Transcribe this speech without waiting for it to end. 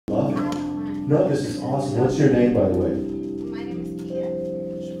No, this is awesome. What's your name, by the way? My name is Kia.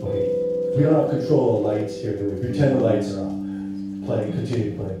 Okay. We don't have control of lights here, do we? Pretend the lights are off. Playing,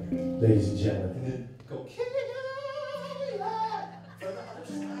 continue playing. Ladies and gentlemen. And then go, Kia! For the other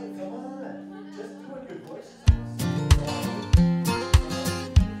side, come on. Just do it, your voice.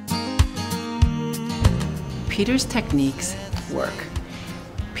 Peter's techniques work.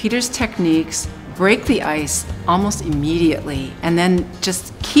 Peter's techniques break the ice almost immediately and then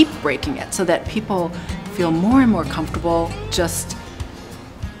just keep breaking it so that people feel more and more comfortable just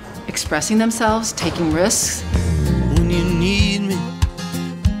expressing themselves, taking risks. When you need me,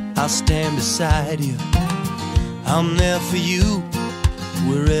 I'll stand beside you. I'm there for you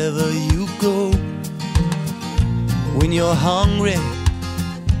wherever you go. When you're hungry,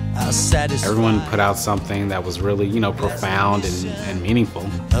 I'll satisfy. Everyone put out something that was really, profound and meaningful.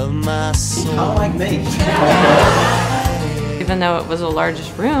 Of my soul. Like me. Even though it was a large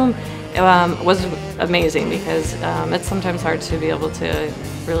room, it was amazing because it's sometimes hard to be able to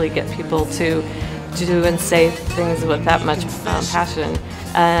really get people to do and say things with that much passion.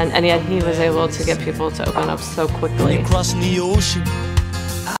 And yet he was able to get people to open up so quickly. When you're crossing the ocean,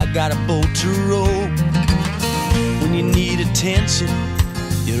 I got a boat to row. When you need attention,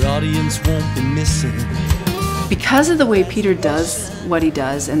 your audience won't be missing. Because of the way Peter does what he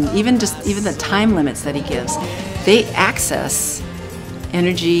does, and even the time limits that he gives, they access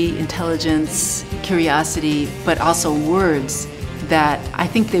energy, intelligence, curiosity, but also words that I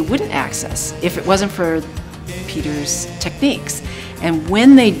think they wouldn't access if it wasn't for Peter's techniques. And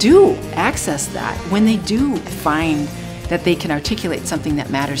when they do access that, when they do find that they can articulate something that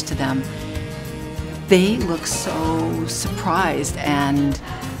matters to them, they look so surprised and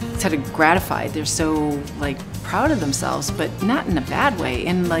sort of gratified. They're so proud of themselves, but not in a bad way,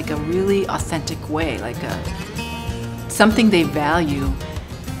 in a really authentic way, something they value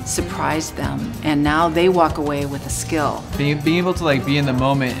surprised them, and now they walk away with a skill. Being able to be in the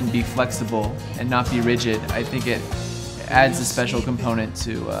moment and be flexible and not be rigid, I think it adds a special component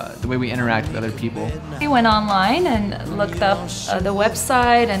to the way we interact with other people. We went online and looked up the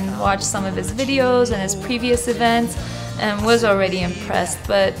website and watched some of his videos and his previous events and was already impressed,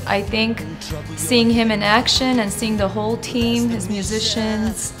 but I think seeing him in action and seeing the whole team, his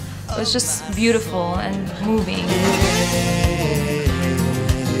musicians, it was just beautiful and moving.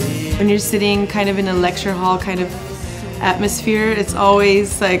 When you're sitting kind of in a lecture hall kind of atmosphere, it's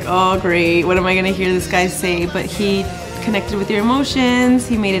always like, oh great, what am I gonna hear this guy say? But he connected with your emotions,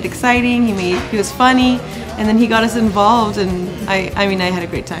 he made it exciting, he was funny, and then he got us involved, and I mean I had a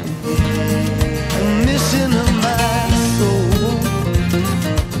great time. Missing